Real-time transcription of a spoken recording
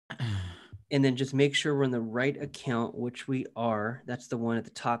And then just make sure we're in the right account, which we are. That's the one at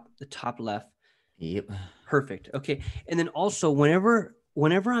the top left. Yep. Perfect. Okay. And then also whenever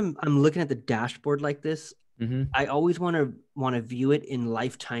I'm looking at the dashboard like this, Mm-hmm. I always want to view it in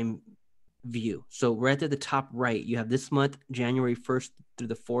lifetime view. So right at the top right, you have this month, January 1st through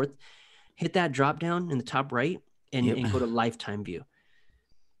the 4th. Hit that drop down in the top right Yep. and go to lifetime view.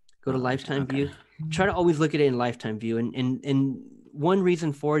 Go to Oh, lifetime okay. view. Try to always look at it in lifetime view. And one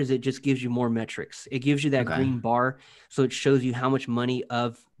reason for it is it just gives you more metrics. It gives you that Okay. green bar. So it shows you how much money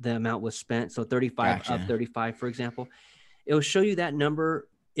of the amount was spent. So 35 up Gotcha. 35, for example. It will show you that number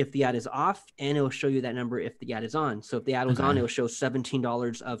if the ad is off, and it will show you that number if the ad is on. So if the ad was on, Okay. it will show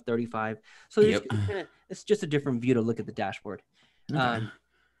 $17 of 35. So there's Yep. kind of, it's just a different view to look at the dashboard. Okay.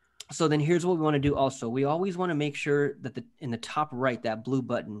 So then here's what we want to do also. We always want to make sure that in the top right, that blue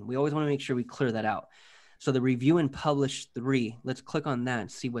button, we always want to make sure we clear that out. So the review and publish 3, let's click on that and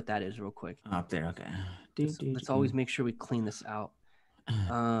see what that is real quick. Up there. Okay. Let's always make sure we clean this out.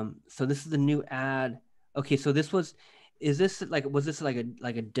 So this is the new ad. Okay, so was this like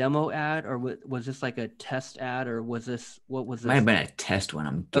a demo ad, or was this like a test ad, or what was Might have this? been a test one,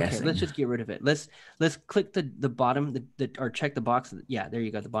 I'm Okay, guessing. let's just get rid of it. Let's click the bottom, or check the box. Yeah, there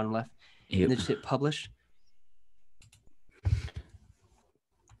you go, the bottom left. Yep. And then just hit publish.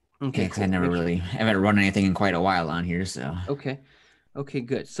 Okay, Yeah, cool. I haven't run anything in quite a while on here, so. Okay,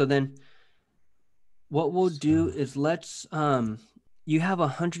 good. So then what we'll do is let's you have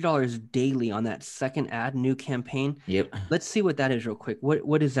 $100 daily on that second ad, new campaign. Yep. Let's see what that is real quick.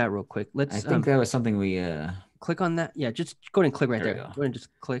 What is that real quick? I Let's think that was something we click on that. Yeah, just go ahead and click right there. There we Go go. ahead and just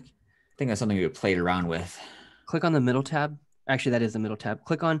click. I think that's something we played around with. Click on the middle tab. Actually, that is the middle tab.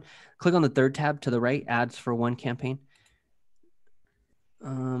 Click on the third tab to the right, ads for one campaign.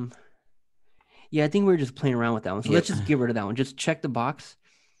 Yeah, I think we were just playing around with that one. So let's just get rid of that one. Just check the box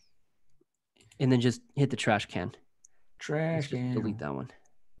and then just hit the trash can. Trash can. Delete that one.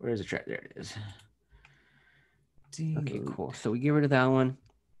 Where's the trash? There it is. Okay, cool. So we get rid of that one.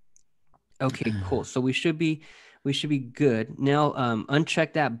 Okay, cool. So we should be good. Now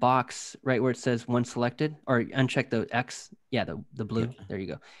uncheck that box right where it says one selected, or uncheck the X. Yeah, the blue. Yep. There you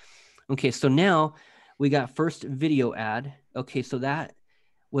go. Okay, so now we got first video ad. Okay, so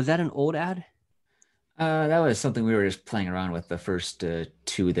was that an old ad? That was something we were just playing around with. The first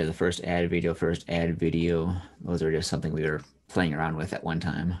two there, the first ad video. Those are just something we were playing around with at one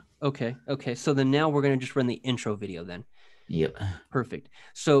time. Okay. So then now we're going to just run the intro video then. Yep. Perfect.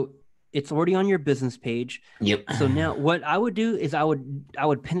 So it's already on your business page. Yep. So now what I would do is I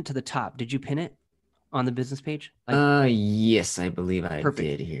would pin it to the top. Did you pin it on the business page? Yes, I believe I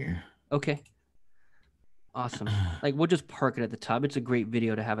did here. Okay. Awesome. Like we'll just park it at the top. It's a great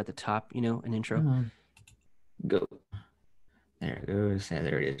video to have at the top, an intro. Go. There it goes. Yeah,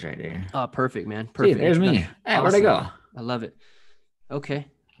 there it is right there. Oh, perfect, man. Perfect. See, there's me. Hey, awesome. Where'd I go? I love it. Okay.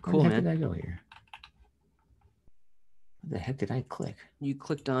 Cool, man. Where did I go here? What the heck did I click? You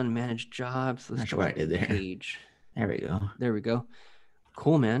clicked on manage jobs. Not sure what I did there. Page. There we go. There we go.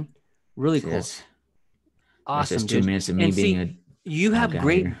 Cool, man. Really cool. Awesome. That's 2 minutes of me being you have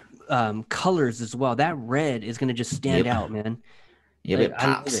great colors as well. That red is going to just stand out, man. Yep, it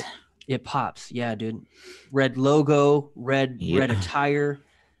pops. It pops. Yeah, dude. Red logo, red attire.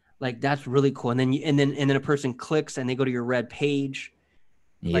 Like that's really cool. And then a person clicks and they go to your red page.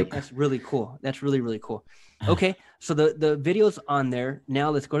 Yep. Like that's really cool. That's really, really cool. Okay. So the video's on there.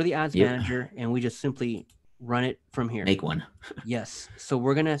 Now let's go to the ads manager and we just simply run it from here. Make one. Yes. So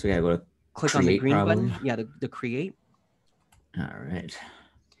we're going to we gotta go to click on the green button. Yeah, the create. All right.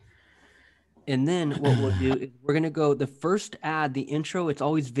 And then what we'll do is we're going to go the first ad, the intro, it's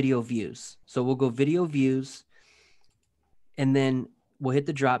always video views. So we'll go video views and then we'll hit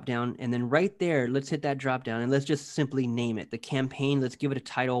the drop down. And then right there, let's hit that drop down and let's just simply name it. The campaign, let's give it a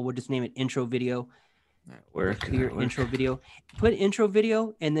title. We'll just name it intro video. Intro video. Put intro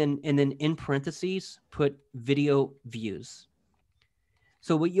video and then in parentheses, put video views.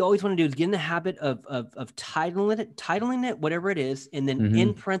 So what you always want to do is get in the habit of titling it, whatever it is, and then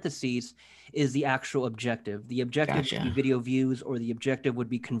in parentheses is the actual objective. The objective would be video views, or the objective would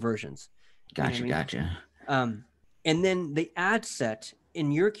be conversions. Gotcha. And then the ad set,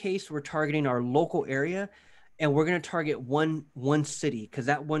 in your case, we're targeting our local area, and we're going to target one city because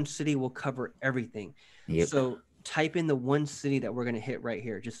that one city will cover everything. Yep. So type in the one city that we're going to hit right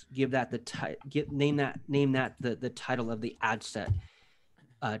here. Just give that name that the title of the ad set.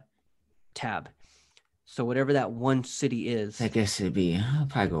 Tab. So whatever that one city is, I guess it'd be. I'll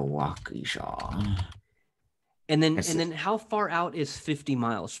probably go Waukesha. And then how far out is 50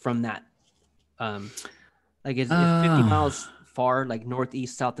 miles from that? Like is 50 miles far, like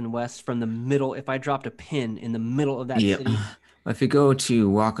northeast, south, and west from the middle. If I dropped a pin in the middle of that Yep. city, If you go to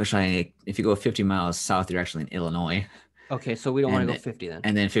Waukesha, if you go 50 miles south, you're actually in Illinois, okay, so we don't want to go and 50 then.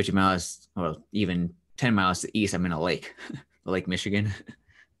 and then 50 miles, or even 10 miles to the east, I'm in a lake, Lake Michigan.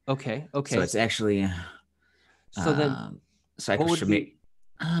 Okay, So okay. it's actually, So then um, so I what would should make.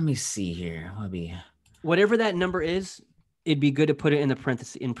 be Let me see here. What would be whatever that number is, it'd be good to put it in the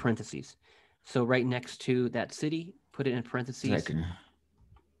parentheses. So right next to that city, put it in so parentheses. I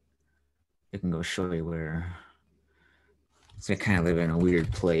can go show you where. So I kind of live in a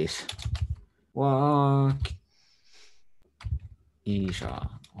weird place. Walk Isha.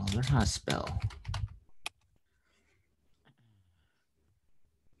 Well, learn how to spell.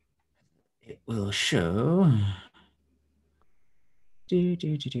 It will show. Do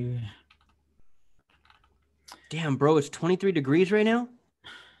do do do. Damn, bro, it's 23 degrees right now.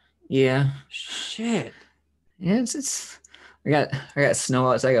 Yeah. Shit. Yeah, it's I got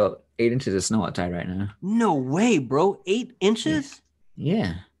snow outside. I got 8 inches of snow outside right now. No way, bro. Eight Yeah. inches?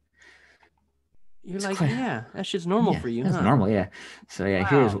 Yeah. You're It's like, quite yeah, that's just normal yeah, for you, that's huh? normal, yeah. So yeah,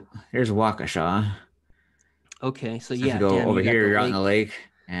 here's Wow. here's Waukesha. Okay, so So if you yeah, go damn, over you got here, the you're out in the lake.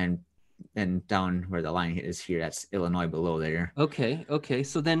 lake, and down where the line is here, that's Illinois below there. Okay, okay.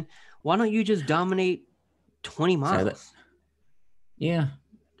 So then why don't you just dominate 20 So miles yeah,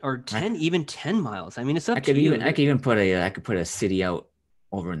 or I, 10, even 10 miles? I mean, it's I up to could even you. I could even put a I could put a city out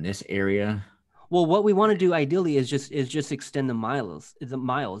over in this area. Well, what we want to do ideally is just extend the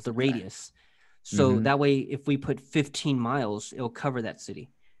Okay. radius. So Mm-hmm. that way if we put 15 miles, it'll cover that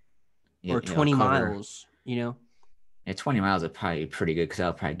city. Yeah, Or it'll 20 cover. miles, you know. Yeah, 20 miles would probably be pretty good because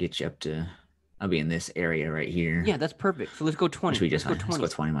that'll probably get you up to. I'll be in this area right here. Yeah, that's perfect. So let's go That should 20. be Let's just go fine.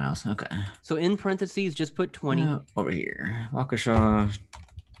 Let's go 20. 20 miles. Okay. So in parentheses, just put 20. Over here, Waukesha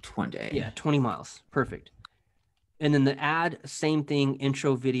 20. Yeah, 20 miles. Perfect. And then the ad, same thing,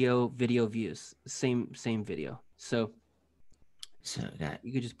 intro video, video views, same video. So So that.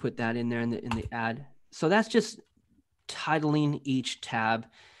 you could just put that in there in the ad. So that's just titling each tab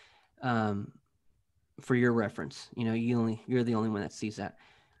um, for your reference. You know, you're the only one that sees that.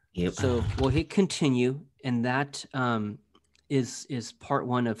 Yep. So we'll hit continue, and that is part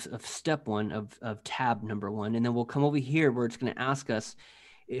one of step one of tab number one. And then we'll come over here where it's going to ask us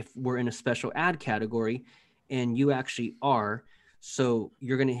if we're in a special ad category, and you actually are. So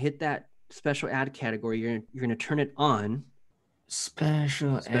you're going to hit that special ad category. You're going to turn it on,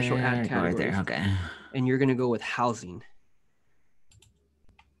 special ad Go right there. categories, Okay. and you're going to go with housing.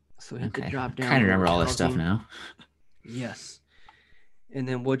 So hit the Okay. drop down, Kind of go remember with all this stuff housing. now. Yes. And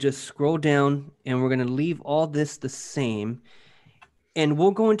then we'll just scroll down and we're going to leave all this the same. And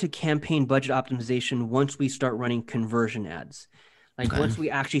we'll go into campaign budget optimization once we start running conversion ads. Like Okay. once we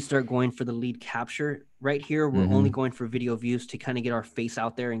actually start going for the lead capture. Right here, we're only going for video views to kind of get our face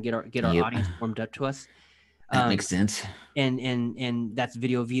out there and get our Yep. audience warmed up to us. That makes sense. And that's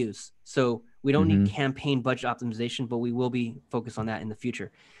video views. So we don't need campaign budget optimization, but we will be focused on that in the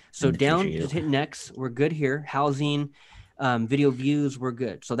future. So In the future, down, yep. just hit next. We're good here. Housing, video views, we're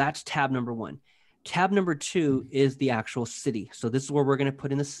good. So that's tab number one. Tab number two is the actual city. So this is where we're going to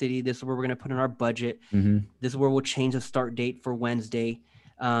put in the city. This is where we're going to put in our budget. This is where we'll change the start date for Wednesday.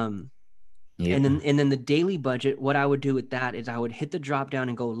 Yep. And then the daily budget, what I would do with that is I would hit the drop down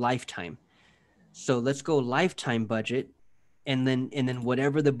and go lifetime. So let's go lifetime budget, and then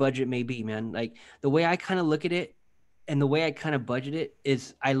whatever the budget may be, man. Like the way I kind of look at it and the way I kind of budget it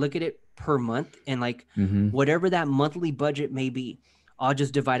is I look at it per month, and like whatever that monthly budget may be, I'll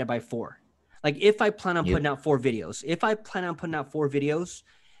just divide it by 4. Like if I plan on putting out 4 videos,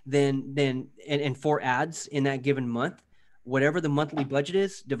 then and 4 ads in that given month, whatever the monthly budget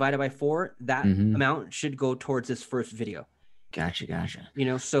is divided by 4, that amount should go towards this first video. Gotcha. You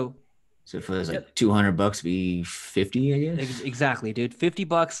know, so if it was like $200, be 50, I guess. Exactly, dude.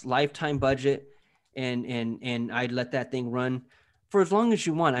 $50 lifetime budget, and I'd let that thing run for as long as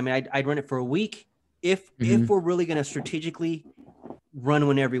you want. I mean, I'd run it for a week. If we're really gonna strategically run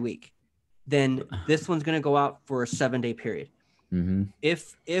one every week, then this one's gonna go out for a 7-day period.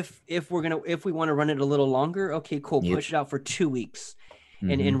 If we want to run it a little longer, okay, cool. Push it out for 2 weeks,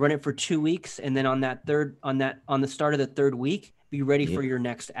 and run it for 2 weeks, and then on the start of the 3rd week, be ready for your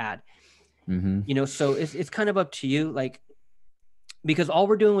next ad. You know, so it's kind of up to you, like, because all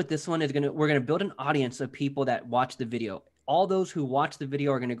we're doing with this one is we're gonna build an audience of people that watch the video. All those who watch the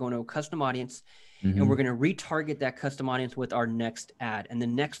video are gonna go into a custom audience, and we're gonna retarget that custom audience with our next ad. And the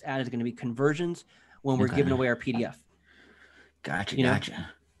next ad is gonna be conversions when we're giving away our PDF. Gotcha.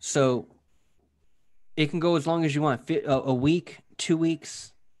 So it can go as long as you want, a week, 2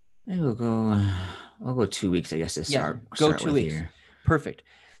 weeks. Maybe we'll go I'll go 2 weeks, I guess, to Yeah, start go start 2 with weeks. here. Perfect.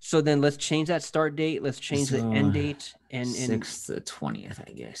 So then let's change that start date. Let's change the end So date and 6th to 20th,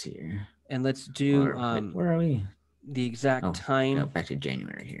 I guess here. let's do Or wait, where are we? the exact Oh, go time. back to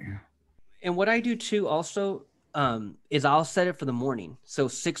January here. And what I do too also is I'll set it for the morning. So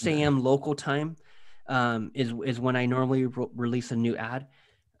 6 Okay. a.m. local time is when I normally release a new ad.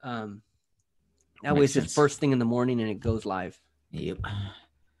 That way Makes it's just sense. first thing in the morning and it goes live. Yep.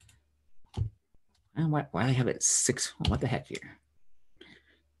 And why do I have it 6? Oh, what the heck here?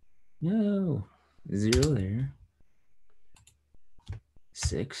 No. 0 there.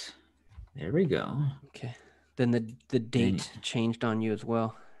 6. There we go. Okay. Then the date changed on you as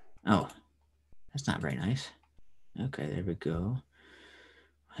well. Oh, that's not very nice. Okay, there we go.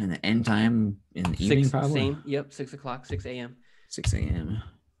 And the end time in the evening, probably? Same. Yep. 6 o'clock, 6 a.m. 6 a.m.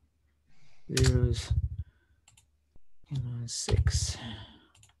 Zeros. 6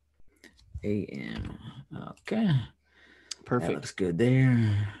 a.m. Okay. Perfect. That looks good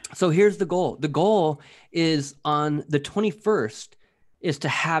there. So here's the goal. The goal is on the 21st is to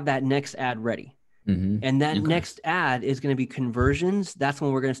have that next ad ready. Mm-hmm. And that next ad is going to be conversions. That's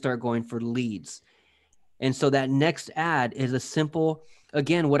when we're going to start going for leads. And so that next ad is a simple,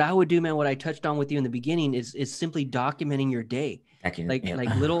 again, what I would do, man, what I touched on with you in the beginning is simply documenting your day. Like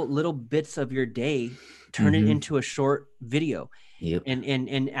little bits of your day, turn it into a short video. Yep.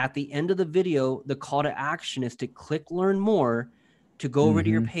 And at the end of the video, the call to action is to click learn more, to go over to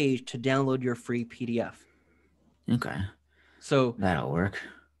your page to download your free PDF. Okay. So that'll work.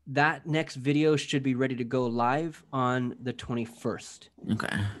 That next video should be ready to go live on the 21st.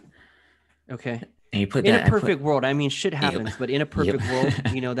 Okay. Okay. And you put in that, a perfect world. I mean, shit happens, but in a perfect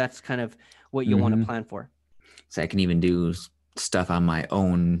world, that's kind of what you want to plan for. So I can even do stuff on my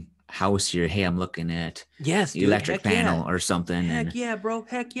own house here. Hey, I'm looking at the electric panel or something. Heck yeah, bro.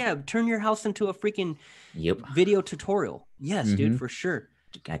 Heck yeah. Turn your house into a freaking video tutorial. Yes, dude, for sure.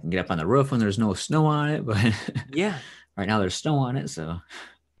 I can get up on the roof when there's no snow on it, but yeah, right now there's snow on it. So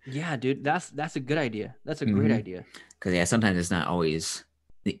yeah, dude, that's a good idea. That's a great idea. Because sometimes it's not always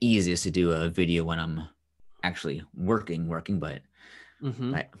the easiest to do a video when I'm actually working, but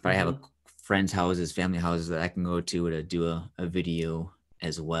if I have friends' houses, family houses that I can go to do a video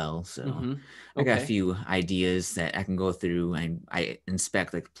as well. So I got a few ideas that I can go through, and I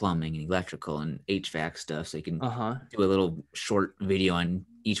inspect like plumbing and electrical and HVAC stuff. So you can do a little short video on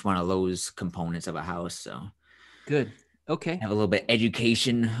each one of those components of a house. So good. Okay. Have a little bit of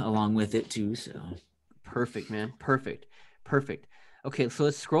education along with it too. So perfect, man. Perfect. Okay, so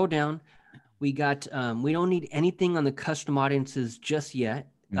let's scroll down. We got we don't need anything on the custom audiences just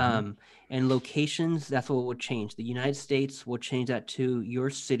yet. And locations, that's what will change. The United States will change that to your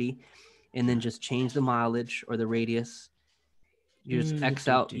city, and then just change the mileage or the radius. You just X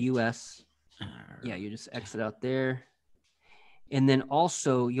out US. Yeah, you just exit out there. And then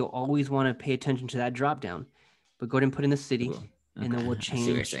also you'll always want to pay attention to that drop down. But go ahead and put in the city, and then we'll change. I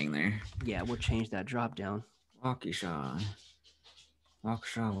see what you're saying there. Yeah, we'll change that drop down. Waukesha,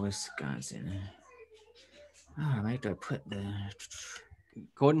 Wisconsin. Oh, I might have to put the.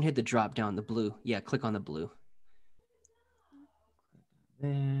 Go ahead and hit the drop down, the blue. Yeah, click on the blue.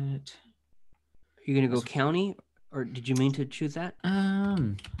 That. Are you gonna go county, or did you mean to choose that?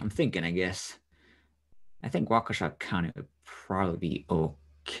 I'm thinking. I guess. I think Waukesha County would probably be okay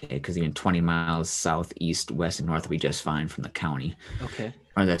because even 20 miles south, east, west, and north would be just fine from the county. Okay.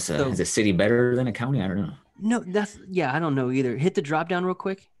 Or is a city better than a county? I don't know. No, I don't know either. Hit the drop down real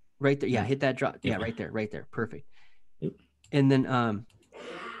quick. Right there. Yeah, hit that drop. Yeah, right there. Perfect. Yep. And then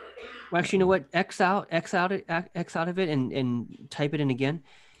well, actually, you know what? X out of it and type it in again,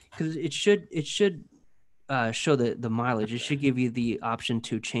 because it should show the mileage. It should give you the option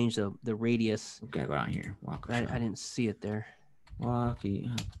to change the radius. Okay, go down here. I didn't see it there. Walkie.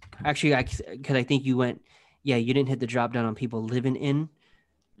 Actually, because I think you went. Yeah, you didn't hit the drop down on people living in.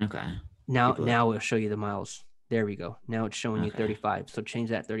 Okay. Now it'll show you the miles. There we go. Now it's showing you 35. So change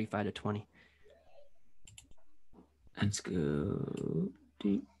that 35 to 20. Let's go.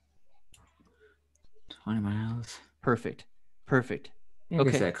 20 miles. Perfect. Yeah, I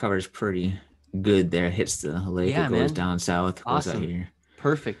guess that covers pretty good there. It hits the lake. Yeah, it goes down south. Awesome. Goes out here.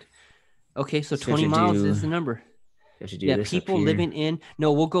 Perfect. Okay, so 20 miles is the number. This people living in.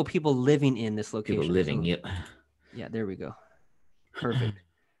 No, we'll go people living in this location. People living, yep. Yeah, there we go. Perfect.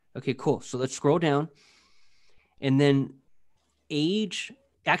 Okay, cool. So let's scroll down. And then age.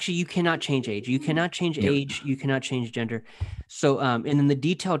 Actually, you cannot change age. You cannot change age. You cannot change gender. So, and then the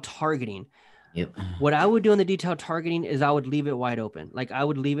detailed targeting. Yep. What I would do in the detailed targeting is I would leave it wide open. Like I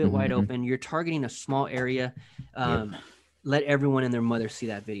would leave it wide open. You're targeting a small area. Let everyone and their mother see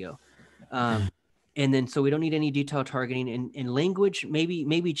that video. And then, so we don't need any detailed targeting in language.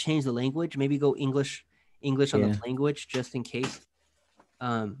 Maybe change the language, maybe go English on the language, just in case.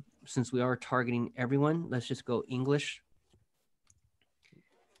 Since we are targeting everyone, let's just go English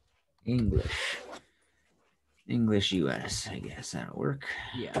US, I guess that'll work.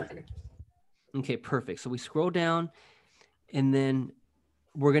 Yeah. Okay, perfect. So we scroll down, and then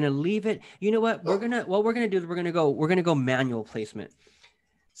we're gonna leave it. You know what? We're gonna do is we're gonna go manual placement.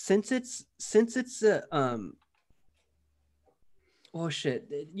 Since it's oh shit,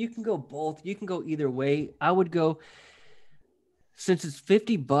 you can go both. You can go either way. I would go, since it's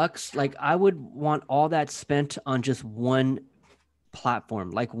 $50, like I would want all that spent on just one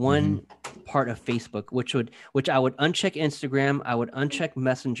platform, like one part of Facebook, which I would uncheck Instagram, I would uncheck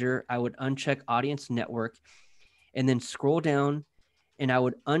Messenger, I would uncheck Audience Network, and then scroll down, and I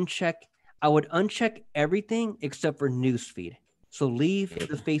would uncheck everything except for newsfeed. So leave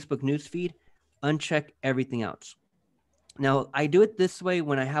the Facebook newsfeed, uncheck everything else. Now, I do it this way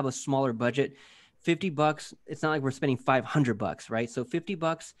when I have a smaller budget. $50, it's not like we're spending $500, right? So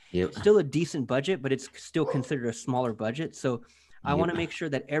 $50, still a decent budget, but it's still considered a smaller budget. So I want to make sure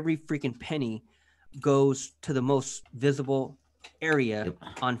that every freaking penny goes to the most visible area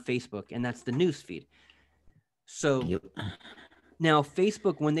on Facebook, and that's the news feed. So now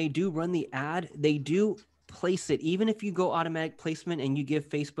Facebook, when they do run the ad, they do place it, even if you go automatic placement and you give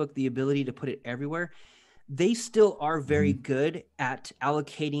Facebook the ability to put it everywhere, they still are very good at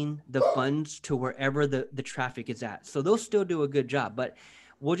allocating the funds to wherever the traffic is at. So they'll still do a good job, but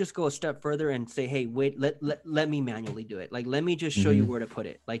we'll just go a step further and say, hey, wait, let me manually do it. Like, let me just show you where to put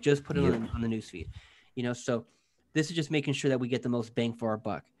it. Like, just put it on the newsfeed, so this is just making sure that we get the most bang for our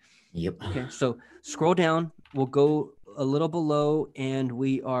buck. Okay. So scroll down, we'll go a little below, and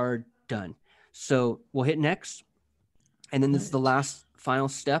we are done. So we'll hit next. And then this is the last final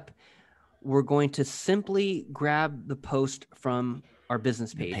step. We're going to simply grab the post from our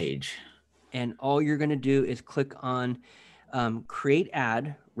business page. And all you're going to do is click on create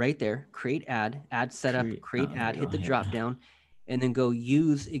ad right there, create ad setup, create ad, hit the drop down, and then go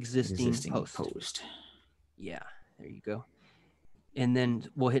use existing post. Yeah, there you go. And then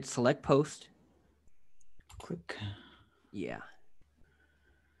we'll hit select post. Click. Yeah.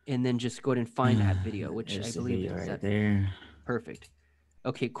 And then just go ahead and find ad video, which I believe is right there. Perfect.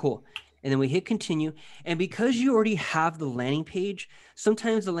 Okay, cool. And then we hit continue. And because you already have the landing page,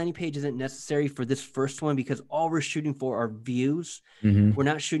 sometimes the landing page isn't necessary for this first one, because all we're shooting for are views. We're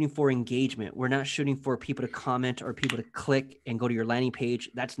not shooting for engagement. We're not shooting for people to comment or people to click and go to your landing page.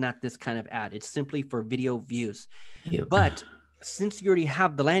 That's not this kind of ad. It's simply for video views. But since you already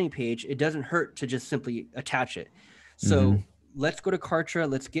have the landing page, it doesn't hurt to just simply attach it. So let's go to Kartra.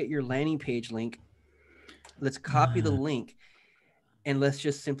 Let's get your landing page link. Let's copy the link. And let's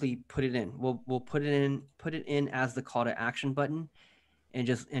just simply put it in. We'll put it in as the call to action button, and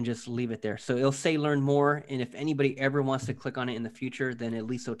just leave it there. So it'll say learn more. And if anybody ever wants to click on it in the future, then at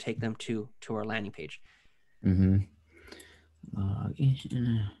least it'll take them to our landing page.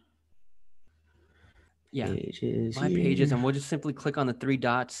 Yeah, my pages, and we'll just simply click on the three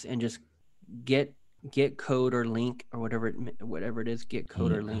dots and just get code or link or whatever it is. Get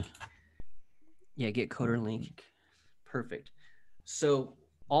code or link. Yeah, get code or link. Perfect. So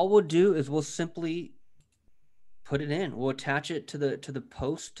all we'll do is we'll simply put it in. We'll attach it to the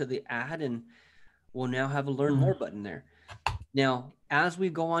post, to the ad, and we'll now have a learn more button there. Now, as we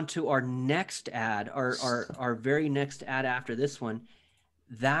go on to our next ad, our very next ad after this one,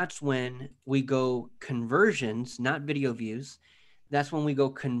 that's when we go conversions, not video views. That's when we go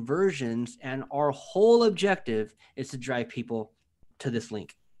conversions, and our whole objective is to drive people to this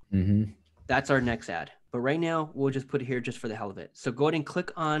link. That's our next ad. But right now, we'll just put it here just for the hell of it. So go ahead and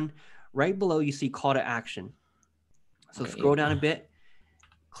click on, right below, you see call to action. So scroll down a bit,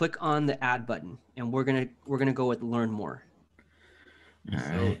 click on the ad button, and we're gonna go with learn more. All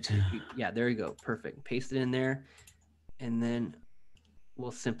right. Yeah, there you go. Perfect. Paste it in there, and then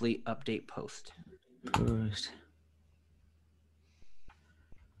we'll simply update post.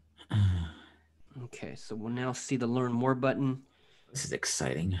 Okay, so we'll now see the learn more button. This is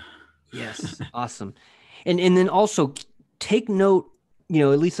exciting. Yes, awesome. And then also take note,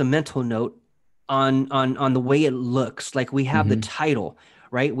 at least a mental note on the way it looks. Like we have the title,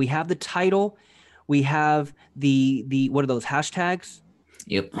 right? We have the title. We have the what are those hashtags?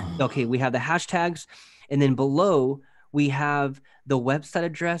 Yep. Okay, we have the hashtags, and then below we have the website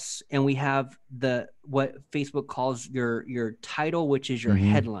address, and we have what Facebook calls your title, which is your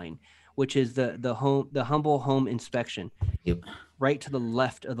headline, which is the humble home inspection. Yep. Right to the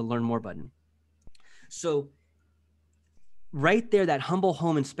left of the learn more button. So right there, that humble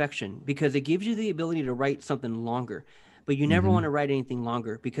home inspection, because it gives you the ability to write something longer, but you never want to write anything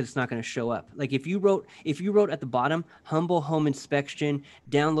longer because it's not going to show up. Like if you wrote at the bottom, humble home inspection,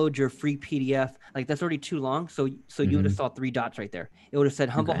 download your free PDF, like that's already too long. So you would have saw 3 dots right there. It would have said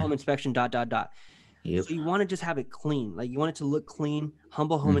humble home inspection ... Yep. So you want to just have it clean. Like you want it to look clean,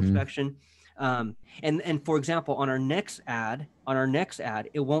 humble home inspection. And for example, on our next ad,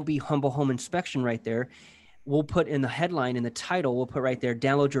 it won't be humble home inspection right there. We'll put in the headline, in the title, we'll put right there,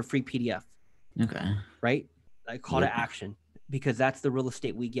 download your free PDF. Okay. Right? Like call to action, because that's the real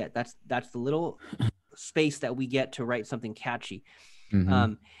estate we get. That's the little space that we get to write something catchy.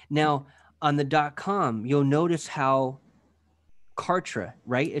 Now on the .com, you'll notice how Kartra,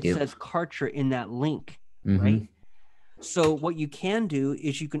 right? It says Kartra in that link, right? So what you can do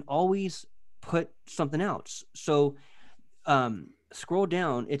is you can always put something else. So scroll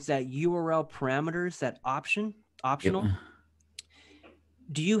down, it's that URL parameters, that optional. Yep.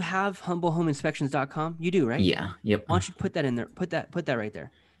 Do you have humblehomeinspections.com? You do, right? Yeah. Yep. Why don't you put that in there? Put that right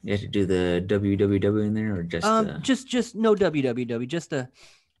there. You have to do the www in there, or just no www, just the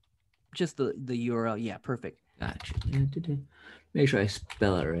URL. Yeah, perfect. Gotcha. Make sure I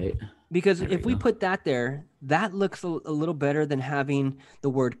spell it right. Because if we put that there, that looks a little better than having the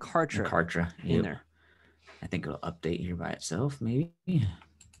word Kartra in there. I think it'll update here by itself, maybe.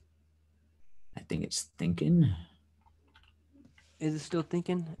 I think it's thinking. Is it still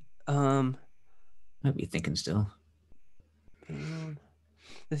thinking? Might be thinking still.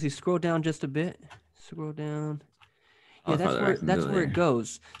 Let's see. Scroll down just a bit. Scroll down. Yeah, Oh, that's where it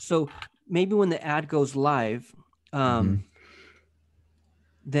goes. So maybe when the ad goes live, then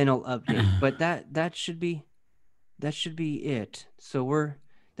I'll update. But that should be it. So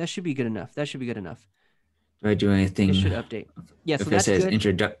that should be good enough. That should be good enough. Do I do anything? It should update. Yeah, so that's says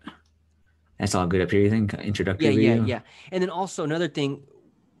good. That's all good up here, you think? Introductory video? Yeah. And then also another thing,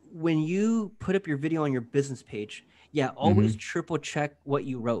 when you put up your video on your business page, always triple check what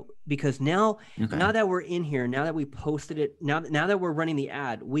you wrote, because now that we're in here, now that we posted it, now that we're running the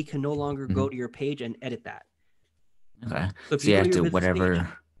ad, we can no longer go to your page and edit that. Okay. So if you have to whatever.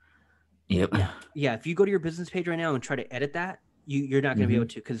 Page, Yeah. If you go to your business page right now and try to edit that, you're not going to be able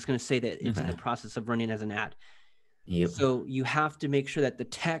to, because it's going to say that it's in the process of running as an ad. Yep. So you have to make sure that the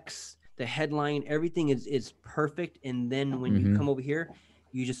text, the headline, everything is perfect. And then when you come over here,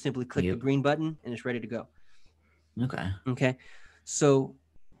 you just simply click the green button and it's ready to go. Okay. So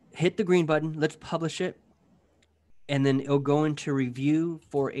hit the green button. Let's publish it. And then it'll go into review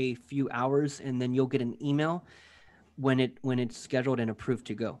for a few hours. And then you'll get an email when it's scheduled and approved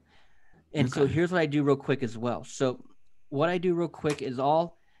to go. And so here's what I do real quick as well. So what I do real quick is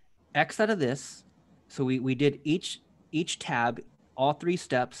all X out of this. So we did each tab, all 3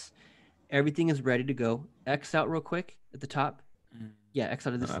 steps. Everything is ready to go. X out real quick at the top. Yeah, X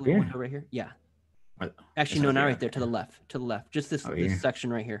out of this little window right here. Yeah. Actually, no, not right there. To the left. Just this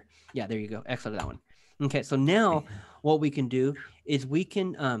section right here. Yeah, there you go. X out of that one. Okay, so now what we can do is we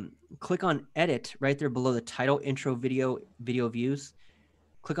can click on edit right there below the title, intro video views.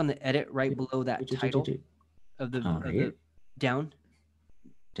 Click on the edit right below that title of the down.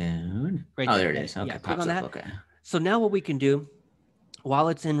 Right there it is. Okay, click on that. Okay. So now what we can do while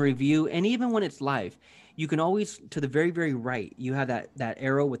it's in review, and even when it's live, you can always, to the very, very right, you have that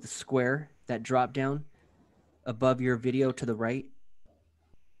arrow with the square, that drop down above your video to the right.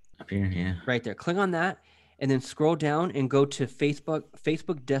 Up here, yeah. Right there. Click on that and then scroll down and go to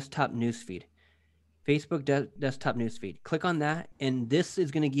Facebook desktop newsfeed. Desktop newsfeed. Click on that, and this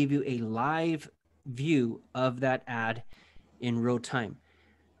is going to give you a live view of that ad in real time.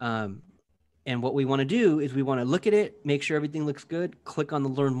 And what we want to do is we want to look at it, make sure everything looks good, click on the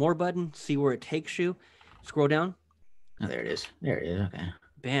Learn More button, see where it takes you, scroll down. Oh, there it is. Okay.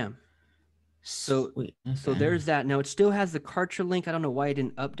 Bam. So there's that. Now it still has the Kartra link. I don't know why it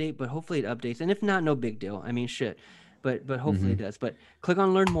didn't update, but hopefully it updates. And if not, no big deal. I mean, shit. But hopefully it does. But click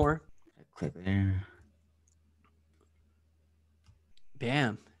on Learn More. Click there.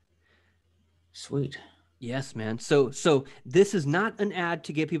 Bam. Sweet. Yes, man. So this is not an ad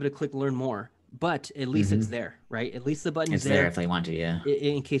to get people to click Learn More, but at least it's there, right? At least the button's there if they want to, yeah.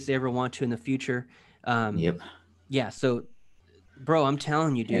 In case they ever want to in the future. Yep. Yeah. So, bro, I'm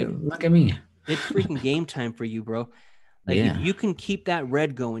telling you, dude. Hey, look at me. It's freaking game time for you, bro. Like if you can keep that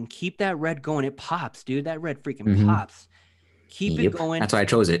red going, it pops, dude. That red freaking pops. Keep it going. That's why I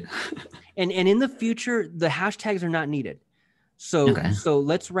chose it. and in the future, the hashtags are not needed. So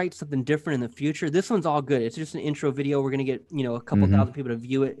let's write something different in the future. This one's all good. It's just an intro video. We're gonna get a couple thousand people to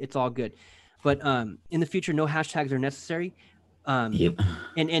view it. It's all good. But in the future, no hashtags are necessary. Yep.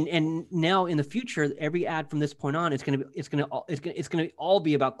 And now in the future, every ad from this point on, it's gonna all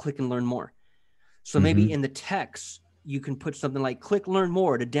be about click and learn more. So maybe in the text, you can put something like click learn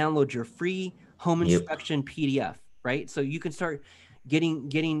more to download your free home Yep. inspection PDF, right? So you can start getting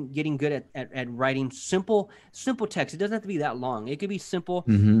good at writing simple text. It doesn't have to be that long. It could be simple,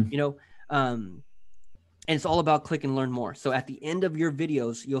 you know, and it's all about click and learn more. So at the end of your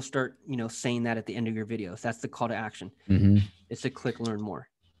videos, you'll start, saying that at the end of your videos. That's the call to action. It's to click learn more.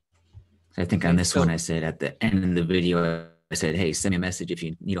 I think on this one, I said at the end of the video, I said, hey, send me a message if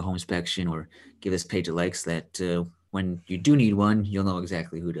you need a home inspection, or give this page a like so that when you do need one, you'll know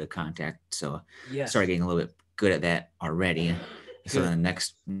exactly who to contact. So I started getting a little bit good at that already. Good. So the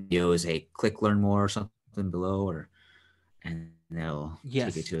next video is a click learn more or something below, and they'll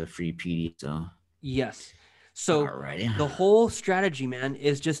take you to a free PDF. So yes. So the whole strategy, man,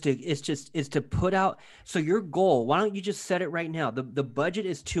 is to put out. So your goal, why don't you just set it right now? The budget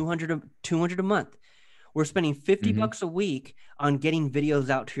is $200 a month. We're spending $50 a week on getting videos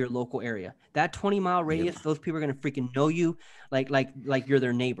out to your local area. That 20-mile radius, those people are going to freaking know you like you're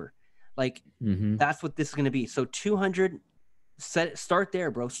their neighbor. Like that's what this is going to be. So 200, start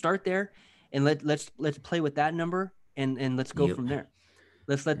there, bro. Start there, and let's play with that number, and let's go from there.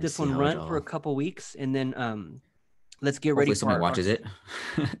 Let's let this one run for a couple weeks, and then let's get ready for somebody watches it.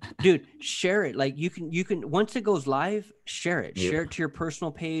 Dude, share it. Like you can once it goes live, share it. Share it to your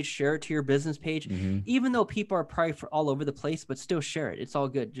personal page, share it to your business page. Even though people are probably all over the place, but still share it. It's all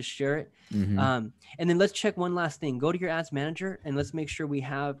good. Just share it. And then let's check one last thing. Go to your ads manager and let's make sure we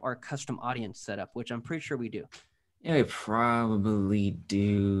have our custom audience set up, which I'm pretty sure we do. Yeah, we probably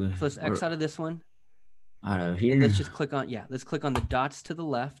do. So let's X out of this one. Out of here. And let's just click on, let's click on the dots to the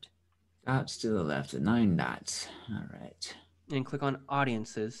left. Dots to the left, the 9 dots. All right. And click on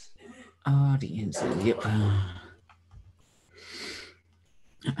audiences. Audiences, yep.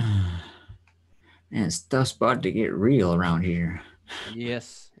 Man, stuff's about to get real around here.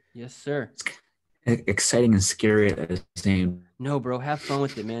 Yes. Yes, sir. It's exciting and scary at the same. No, bro, have fun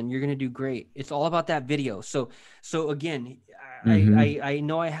with it, man. You're gonna do great. It's all about that video. So again, I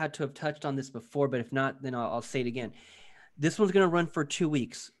know I had to have touched on this before, but if not, then I'll say it again. This one's gonna run for 2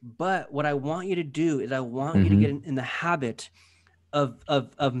 weeks. But what I want you to do is I want you to get in the habit of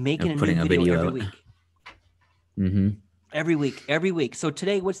making a new video every week. Every week. So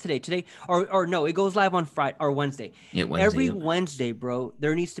today, what's today? Today, or no, it goes live on Friday or Wednesday. Yeah, Wednesday. Every Wednesday, bro,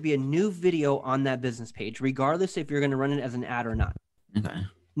 there needs to be a new video on that business page, regardless if you're going to run it as an ad or not. Okay.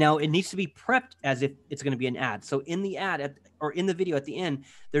 Now, it needs to be prepped as if it's going to be an ad. So in the ad or in the video at the end,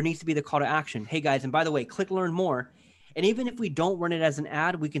 there needs to be the call to action. Hey, guys, and by the way, click learn more. And even if we don't run it as an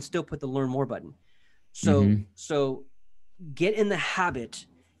ad, we can still put the learn more button. So get in the habit,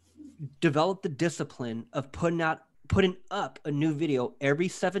 develop the discipline of putting up a new video every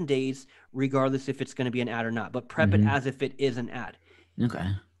 7 days, regardless if it's going to be an ad or not, but prep it as if it is an ad. Okay.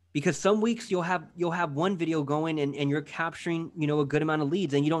 Because some weeks you'll have one video going and you're capturing, a good amount of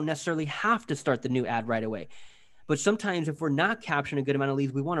leads, and you don't necessarily have to start the new ad right away. But sometimes if we're not capturing a good amount of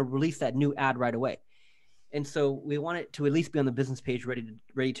leads, we want to release that new ad right away. And so we want it to at least be on the business page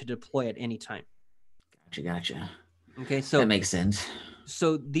ready to deploy at any time. Gotcha. Okay. So that makes sense.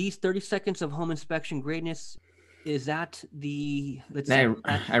 So these 30 seconds of home inspection greatness, is that the,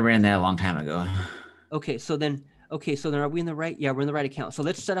 I ran that a long time ago. Okay. So then are we in the right? Yeah, we're in the right account. So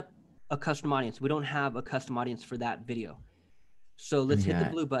let's set up a custom audience. We don't have a custom audience for that video. So let's hit the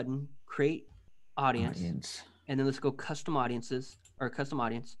blue button, create audience. And then let's go custom audiences or custom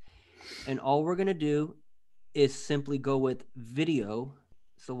audience. And all we're going to do is simply go with video.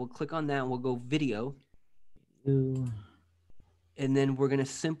 So we'll click on that and we'll go video. And then we're going to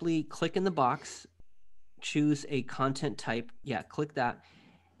simply click in the box, choose a content type. Yeah, click that.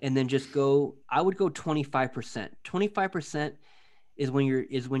 And then just go, I would go 25%. 25% is when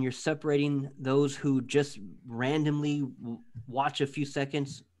you're separating those who just randomly watch a few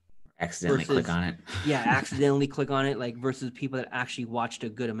seconds. Accidentally click on it. Yeah, accidentally click on it, like versus people that actually watched a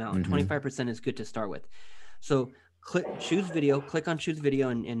good amount. 25% is good to start with. So choose video, click on choose video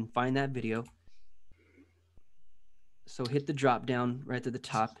and find that video. So hit the drop down right to the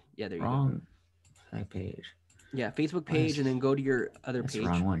top. Yeah, there you go. Wrong page. Yeah, Facebook page, and then go to your other page.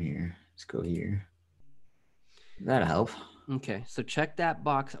 Wrong one here. Let's go here. That'll help. Okay, so check that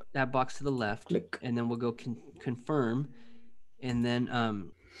box to the left. Click. And then we'll go confirm, and then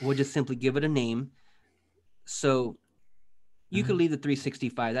we'll just simply give it a name. So you could leave the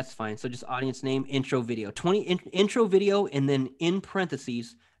 365. That's fine. So just audience name, intro video, intro video, and then in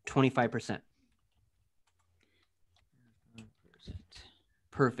parentheses 25%.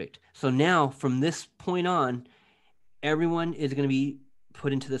 Perfect. So now from this point on, everyone is going to be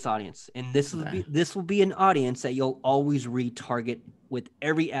put into this audience, and this Okay. will be an audience that you'll always retarget with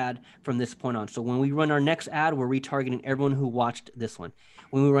every ad from this point on. So when we run our next ad, we're retargeting everyone who watched this one.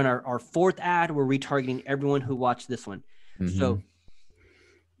 When we run our fourth ad, we're retargeting everyone who watched this one. So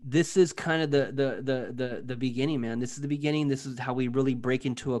this is kind of the beginning, man. This is the beginning. This is how we really break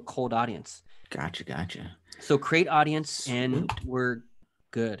into a cold audience. Gotcha. So create audience, Sweet. and we're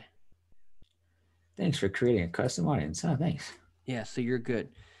good. Thanks for creating a custom audience. Oh, thanks. Yeah, so you're good.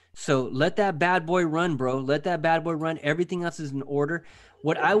 So let that bad boy run, bro. Let that bad boy run. Everything else is in order.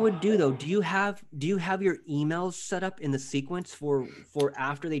 What I would do though, do you have your emails set up in the sequence for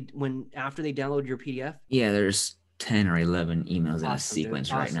after they download your PDF? Yeah, there's 10 or 11 emails in a Awesome, dude.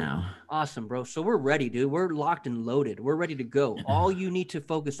 sequence right Awesome. now. Awesome, bro. So we're ready, dude. We're locked and loaded. We're ready to go. All you need to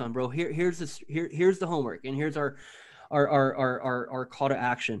focus on, bro. Here's the homework, and here's our call to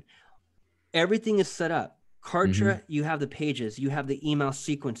action. Everything is set up. Kartra, you have the pages, you have the email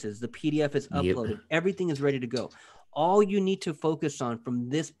sequences, the PDF is uploaded, everything is ready to go. All you need to focus on from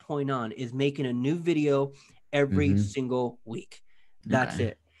this point on is making a new video every single week. That's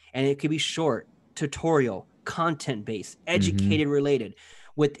it. And it could be short, tutorial, content-based, educated related,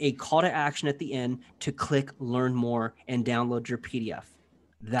 with a call to action at the end to click learn more and download your PDF.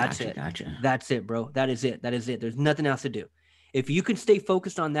 That's it. Gotcha. That's it, bro. That is it. There's nothing else to do. If you can stay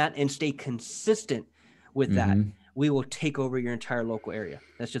focused on that and stay consistent with that, we will take over your entire local area.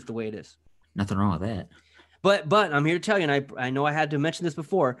 That's just the way it is. Nothing wrong with that. But I'm here to tell you, and I know I had to mention this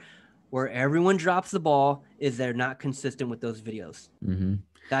before, where everyone drops the ball is they're not consistent with those videos.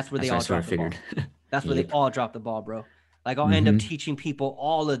 That's where they all drop the ball. That's where they all drop the ball, bro. Like I'll end up teaching people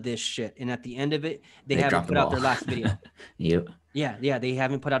all of this shit, and at the end of it, they haven't put out their last video. Yeah, they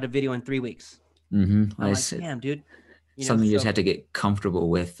haven't put out a video in 3 weeks. I'm like, damn, dude. Something you just have to get comfortable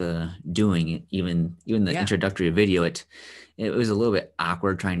with doing it. Even the introductory video, it was a little bit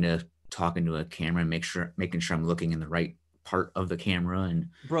awkward trying to talk into a camera and making sure I'm looking in the right part of the camera. And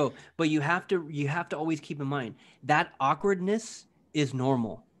bro, but you have to always keep in mind that awkwardness is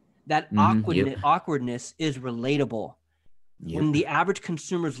normal. That awkwardness is relatable. When the average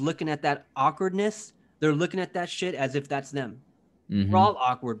consumer is looking at that awkwardness, they're looking at that shit as if that's them. We're all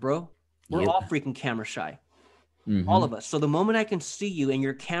awkward, bro. We're all freaking camera shy. All of us. So the moment I can see you and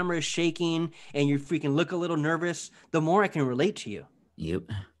your camera is shaking and you freaking look a little nervous, the more I can relate to you.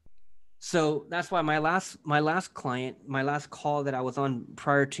 So that's why my last client, my last call that I was on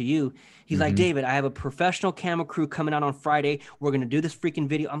prior to you, he's like, David, I have a professional camera crew coming out on Friday. We're going to do this freaking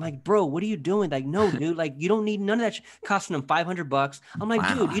video. I'm like, bro, what are you doing? Like, no, dude, like you don't need none of that shit. Costing them $500. I'm like,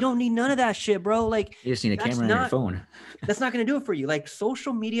 dude, you don't need none of that shit, bro. Like you just need a camera on your phone. That's not going to do it for you. Like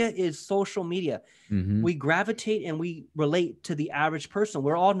social media is social media. We gravitate and we relate to the average person.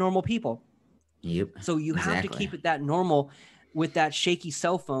 We're all normal people. So you have to keep it that normal with that shaky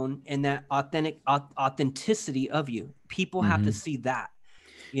cell phone and that authenticity of you. People have to see that,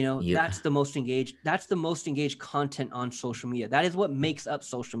 that's the most engaged content on social media. That is what makes up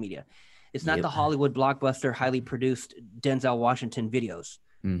social media. It's not the Hollywood blockbuster, highly produced Denzel Washington videos,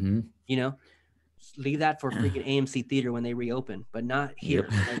 leave that for freaking AMC theater when they reopen, but not here.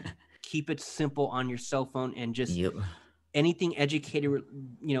 Like, keep it simple on your cell phone and just anything educated,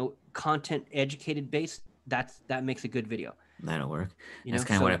 content educated based. That makes a good video. That'll work. That's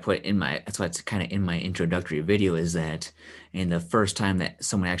kind of what I put in that's why it's kind of in my introductory video, is that in the first time that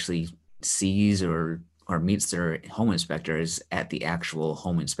someone actually sees or meets their home inspector is at the actual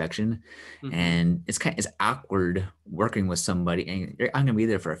home inspection. And it's awkward working with somebody, and I'm going to be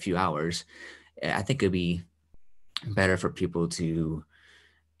there for a few hours. I think it'd be better for people to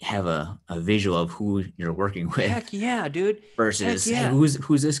have a visual of who you're working with. Heck yeah, dude. Versus, hey,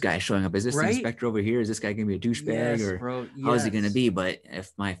 who's this guy showing up? Is this the inspector over here? Is this guy gonna be a douchebag, how is he gonna be? But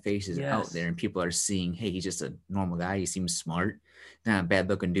if my face is out there and people are seeing, hey, he's just a normal guy, he seems smart, not a bad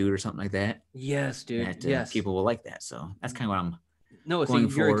looking dude or something like that. Yes, dude. People will like that. So that's kind of what I'm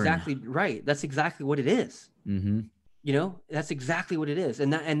you're exactly right. That's exactly what it is. That's exactly what it is.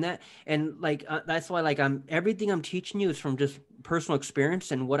 And that's why, like, everything I'm teaching you is from just personal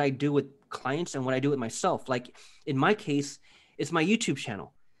experience and what I do with clients and what I do with myself. Like in my case, it's my YouTube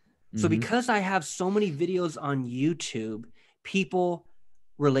channel. So because I have so many videos on YouTube, people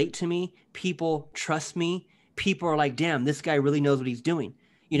relate to me, people trust me, people are like, damn, this guy really knows what he's doing.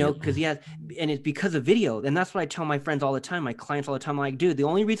 Because and it's because of video. And that's what I tell my friends all the time, my clients all the time. I'm like, dude, the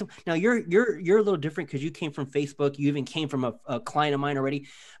only reason now you're a little different because you came from Facebook. You even came from a client of mine already.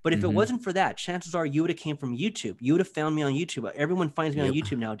 But if it wasn't for that, chances are you would have came from YouTube. You would have found me on YouTube. Everyone finds me on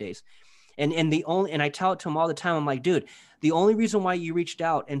YouTube nowadays. And I tell it to them all the time. I'm like, dude, The only reason why you reached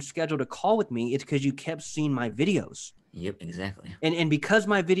out and scheduled a call with me is because you kept seeing my videos. Yep, exactly. And because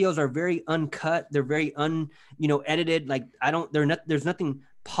my videos are very uncut, they're very edited. Like there's nothing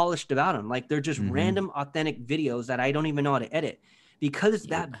polished about them. Like they're just random, authentic videos that I don't even know how to edit. Because it's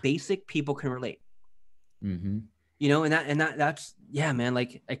that basic, people can relate. You know, and that's yeah, man.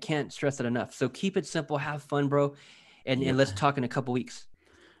 Like I can't stress it enough. So keep it simple, have fun, bro, and let's talk in a couple weeks.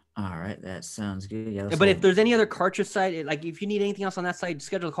 All right, that sounds good. Yeah, but if there's any other cartridge side, like if you need anything else on that side,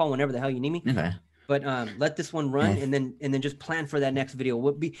 schedule a call whenever the hell you need me. Okay. But let this one run, and then just plan for that next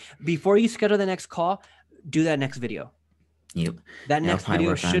video. Before you schedule the next call, do that next video. Yep. That next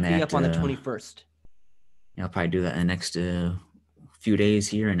video should be up on the 21st. I'll probably do that in the next few days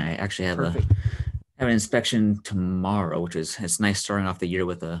here, and I actually have an inspection tomorrow, which is it's nice starting off the year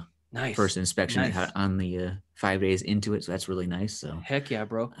with a first inspection on the 5 days into it. So that's really nice. So heck yeah,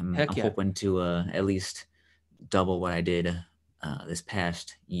 bro. I'm hoping to at least double what I did this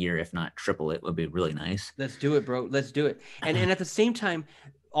past year, if not triple it. Would be really nice. Let's do it, bro. Let's do it. And at the same time,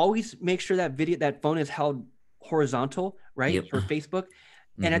 always make sure that phone is held horizontal, right? For Facebook.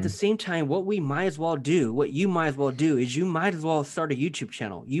 And at the same time, what you might as well do is you might as well start a YouTube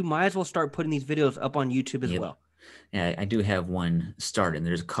channel. You might as well start putting these videos up on YouTube as well. Yeah, I do have one started.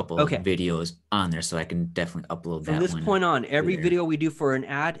 There's a couple of videos on there, so I can definitely upload that. From this point on, every video we do for an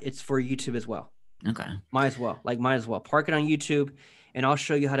ad, it's for YouTube as well. Okay. Might as well. Park it on YouTube, and I'll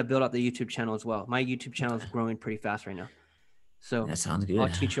show you how to build out the YouTube channel as well. My YouTube channel is growing pretty fast right now. So that sounds good. I'll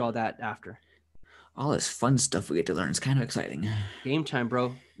teach you all that after. All this fun stuff we get to learn. It's kind of exciting. Game time,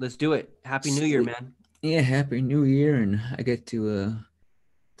 bro. Let's do it. Happy New Year, man. Yeah, Happy New Year, and I get to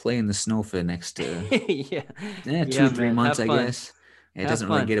play in the snow for the next 2-3 months, I guess. It doesn't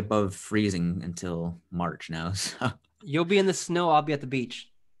really get above freezing until March now. So you'll be in the snow. I'll be at the beach.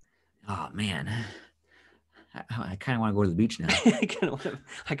 Oh man, I kind of want to go to the beach now. I kind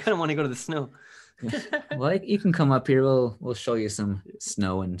of want to go to the snow. Well, you can come up here. We'll show you some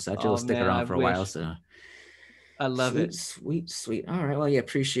snow and such. It'll stick around for a while. So I love it. Sweet. All right. Well, yeah,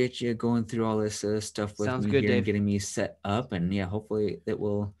 appreciate you going through all this stuff with me here and getting me set up. And yeah, hopefully it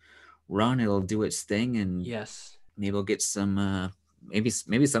will run. It'll do its thing, and maybe we'll get some. Maybe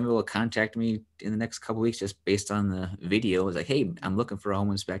somebody will contact me in the next couple of weeks just based on the video. It's like, hey, I'm looking for a home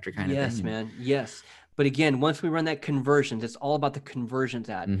inspector kind of thing. Yes, man. Yes. But again, once we run that conversions, it's all about the conversions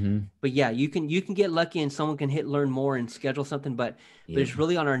ad. But yeah, you can get lucky and someone can hit learn more and schedule something, but it's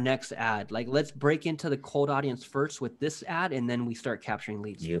really on our next ad. Like, let's break into the cold audience first with this ad, and then we start capturing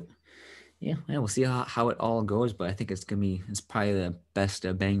leads. Yep. Yeah, we'll see how it all goes, but I think it's probably the best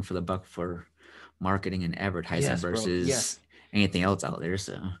bang for the buck for marketing and advertising versus anything else out there.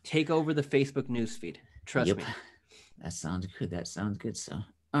 So take over the Facebook newsfeed. Trust me. That sounds good. So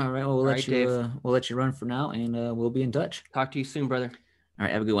all right, well, we'll let you run for now, and we'll be in touch. Talk to you soon, brother. All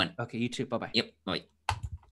right, have a good one. Okay, you too. Bye-bye. Yep, bye.